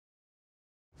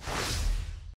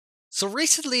So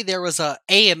recently there was a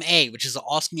AMA, which is a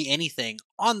Ask Me Anything,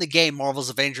 on the game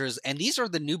Marvel's Avengers, and these are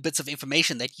the new bits of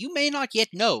information that you may not yet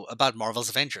know about Marvel's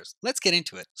Avengers. Let's get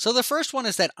into it. So the first one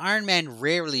is that Iron Man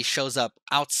rarely shows up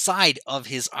outside of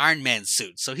his Iron Man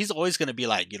suit. So he's always going to be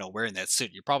like, wearing that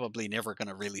suit. You're probably never going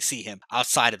to really see him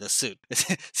outside of the suit.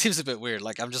 It seems a bit weird.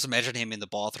 Like, I'm just imagining him in the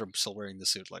bathroom still wearing the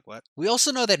suit. Like, what? We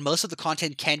also know that most of the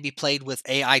content can be played with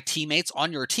AI teammates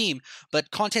on your team,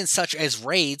 but content such as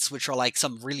raids, which are like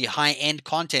some really high-end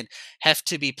content, have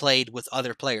to be played with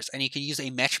other players. And you can use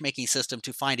a matchmaking system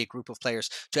to find a group of players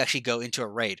to actually go into a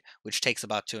raid, which takes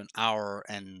about to an hour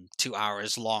and 2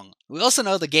 hours long. We also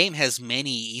know the game has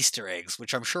many Easter eggs,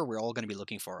 which I'm sure we're all going to be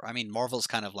looking for. I mean, Marvel's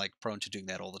kind of like prone to doing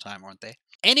that all the time, aren't they?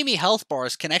 Enemy health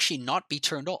bars can actually not be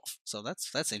turned off, so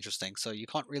that's interesting. So you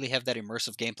can't really have that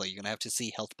immersive gameplay. You're going to have to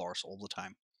see health bars all the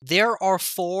time. There are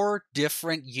 4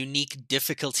 different unique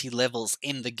difficulty levels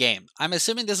in the game. I'm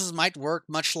assuming might work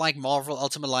much like Marvel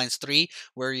Ultimate Alliance 3,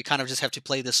 where you kind of just have to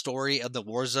play the story of the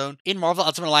war zone. In Marvel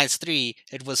Ultimate Alliance 3,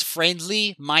 it was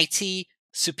friendly, mighty,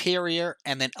 superior,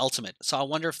 and then ultimate. So I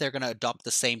wonder if they're going to adopt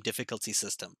the same difficulty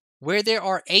system. Where there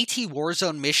are 80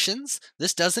 Warzone missions,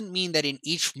 this doesn't mean that in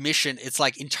each mission it's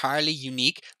like entirely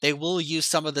unique. They will use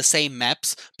some of the same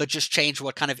maps, but just change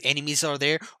what kind of enemies are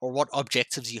there or what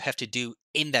objectives you have to do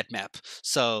in that map.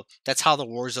 So that's how the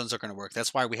war zones are going to work.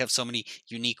 That's why we have so many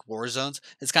unique war zones.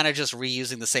 It's kind of just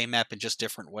reusing the same map in just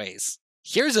different ways.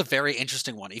 Here's a very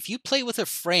interesting one. If you play with a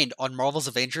friend on Marvel's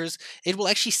Avengers, it will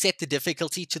actually set the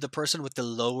difficulty to the person with the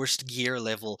lowest gear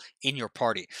level in your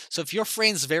party. So if your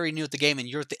friend's very new at the game and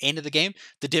you're at the end of the game,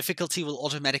 the difficulty will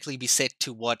automatically be set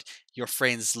to what your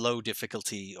friend's low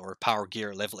difficulty or power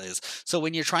gear level is. So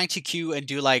when you're trying to queue and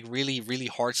do like really, really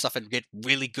hard stuff and get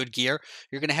really good gear,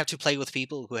 you're going to have to play with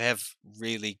people who have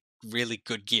really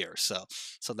good gear. So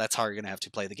that's how you're going to have to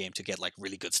play the game to get like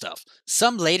really good stuff.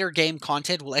 Some later game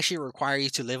content will actually require you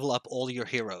to level up all your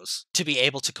heroes to be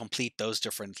able to complete those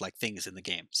different like things in the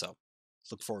game. So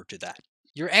look forward to that.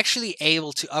 You're actually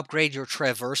able to upgrade your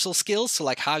traversal skills, so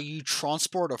like how you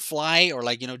transport or fly or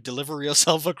like, deliver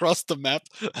yourself across the map.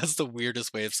 That's the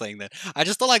weirdest way of saying that. I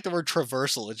just don't like the word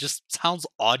traversal. It just sounds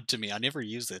odd to me. I never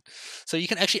use it. So you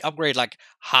can actually upgrade like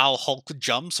how Hulk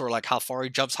jumps or like how far he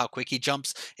jumps, how quick he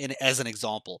jumps in as an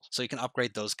example. So you can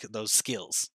upgrade those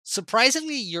skills.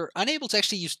 Surprisingly, you're unable to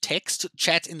actually use text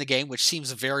chat in the game, which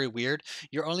seems very weird.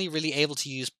 You're only really able to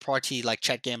use party like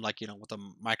chat game, like, with a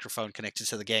microphone connected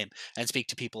to the game and speak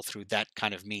to people through that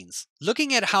kind of means.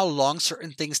 Looking at how long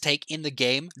certain things take in the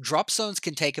game, drop zones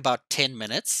can take about 10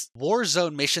 minutes. War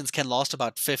zone missions can last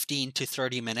about 15 to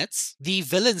 30 minutes. The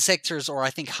villain sectors, or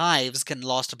I think hives, can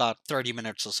last about 30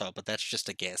 minutes or so, but that's just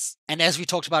a guess. And as we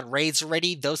talked about raids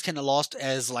already, those can last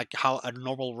as like how a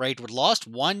normal raid would last,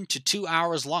 1 to 2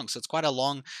 hours long. So it's quite a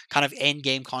long kind of end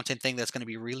game content thing that's going to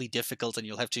be really difficult, and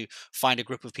you'll have to find a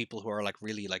group of people who are like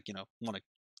really like, want to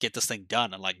get this thing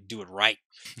done and like do it right.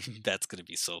 That's going to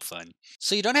be so fun.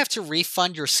 So you don't have to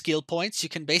refund your skill points. You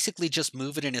can basically just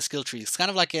move it in a skill tree. It's kind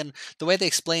of like the way they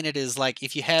explain it is like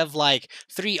if you have like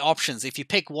 3 options, if you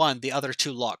pick one, the other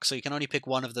 2 lock. So you can only pick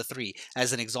one of the 3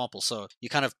 as an example. So you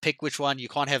kind of pick which one. You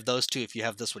can't have those 2 if you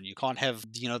have this one. You can't have,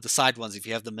 the side ones if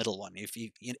you have the middle one, if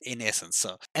you in essence.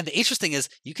 So, and the interesting is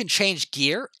you can change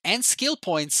gear and skill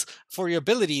points for your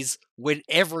abilities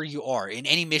whenever you are in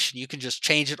any mission. You can just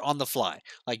change it on the fly.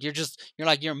 Like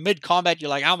you're mid combat, you're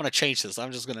like, I'm gonna change this.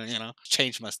 I'm just gonna,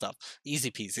 change my stuff.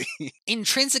 Easy peasy.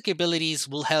 Intrinsic abilities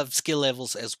will have skill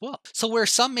levels as well. So where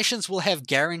some missions will have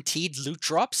guaranteed loot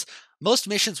drops, most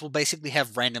missions will basically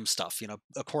have random stuff,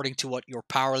 according to what your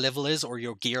power level is or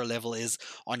your gear level is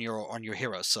on your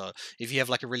hero. So if you have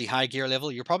like a really high gear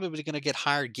level, you're probably going to get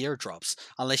higher gear drops,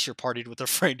 unless you're partied with a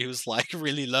friend who's like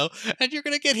really low, and you're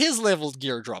going to get his leveled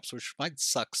gear drops, which might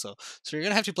suck. So you're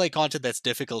going to have to play content that's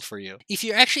difficult for you. If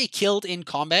you're actually killed in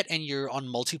combat and you're on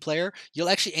multiplayer, you'll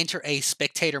actually enter a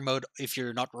spectator mode if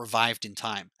you're not revived in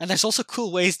time. And there's also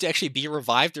cool ways to actually be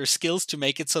revived. There's skills to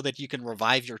make it so that you can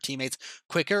revive your teammates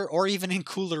quicker or even in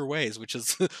cooler ways, which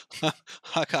is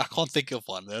I can't think of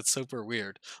one. That's super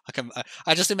weird.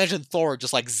 I just imagine Thor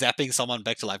just like zapping someone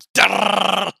back to life.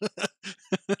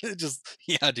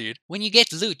 Yeah, dude. When you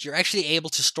get loot, you're actually able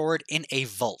to store it in a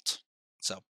vault.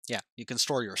 So yeah, you can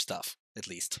store your stuff. At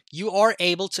least. You are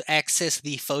able to access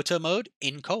the photo mode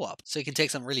in co-op, so you can take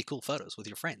some really cool photos with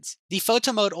your friends. The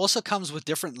photo mode also comes with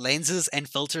different lenses and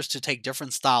filters to take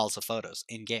different styles of photos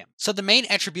in-game. So the main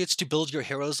attributes to build your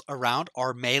heroes around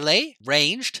are melee,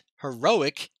 ranged,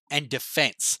 heroic, and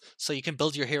defense. So you can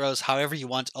build your heroes however you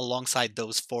want alongside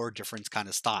those 4 different kind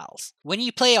of styles. When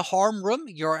you play a harm room,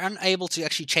 you're unable to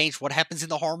actually change what happens in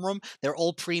the harm room. They're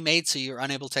all pre-made, so you're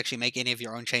unable to actually make any of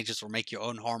your own changes or make your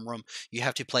own harm room. You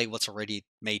have to play what's already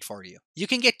made for you. You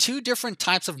can get 2 different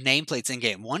types of nameplates in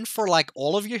game, one for like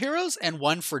all of your heroes and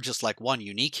one for just like one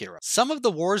unique hero. Some of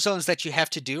the war zones that you have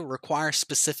to do require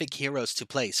specific heroes to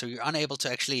play, so you're unable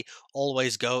to actually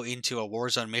always go into a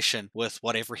warzone mission with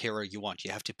whatever hero you want.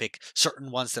 You have to pick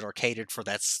certain ones that are catered for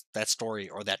that story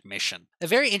or that mission. A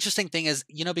very interesting thing is,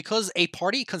 because a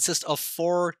party consists of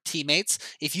 4 teammates,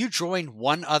 if you join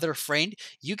one other friend,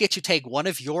 you get to take one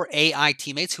of your AI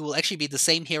teammates who will actually be the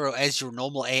same hero as your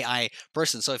normal AI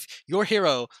person. So if your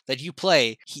hero that you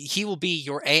play, he will be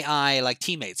your AI like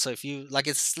teammate. So if you like,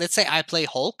 let's say I play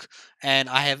Hulk and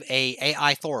I have a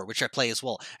AI Thor, which I play as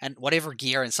well, and whatever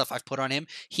gear and stuff I've put on him,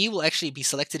 he will actually be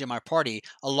selected in my party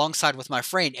alongside with my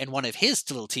friend and one of his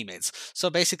little teammates. So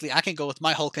basically, I can go with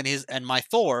my Hulk and my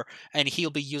Thor, and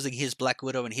he'll be using his Black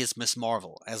Widow and his Miss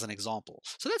Marvel as an example.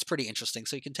 So that's pretty interesting.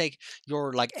 So you can take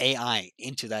your like AI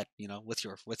into that, with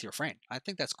your friend. I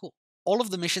think that's cool. All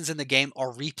of the missions in the game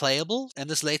are replayable, and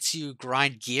this lets you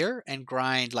grind gear and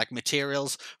grind like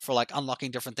materials for like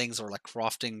unlocking different things or like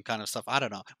crafting kind of stuff. I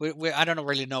don't know. I don't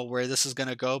really know where this is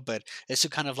gonna go, but it's to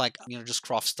kind of like just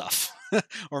craft stuff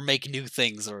or make new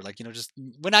things or like just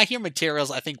when I hear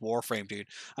materials, I think Warframe, dude.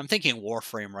 I'm thinking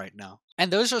Warframe right now. And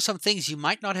those are some things you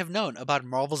might not have known about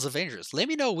Marvel's Avengers. Let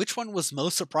me know which one was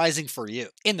most surprising for you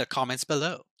in the comments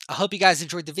below. I hope you guys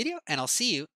enjoyed the video, and I'll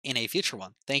see you in a future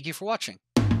one. Thank you for watching.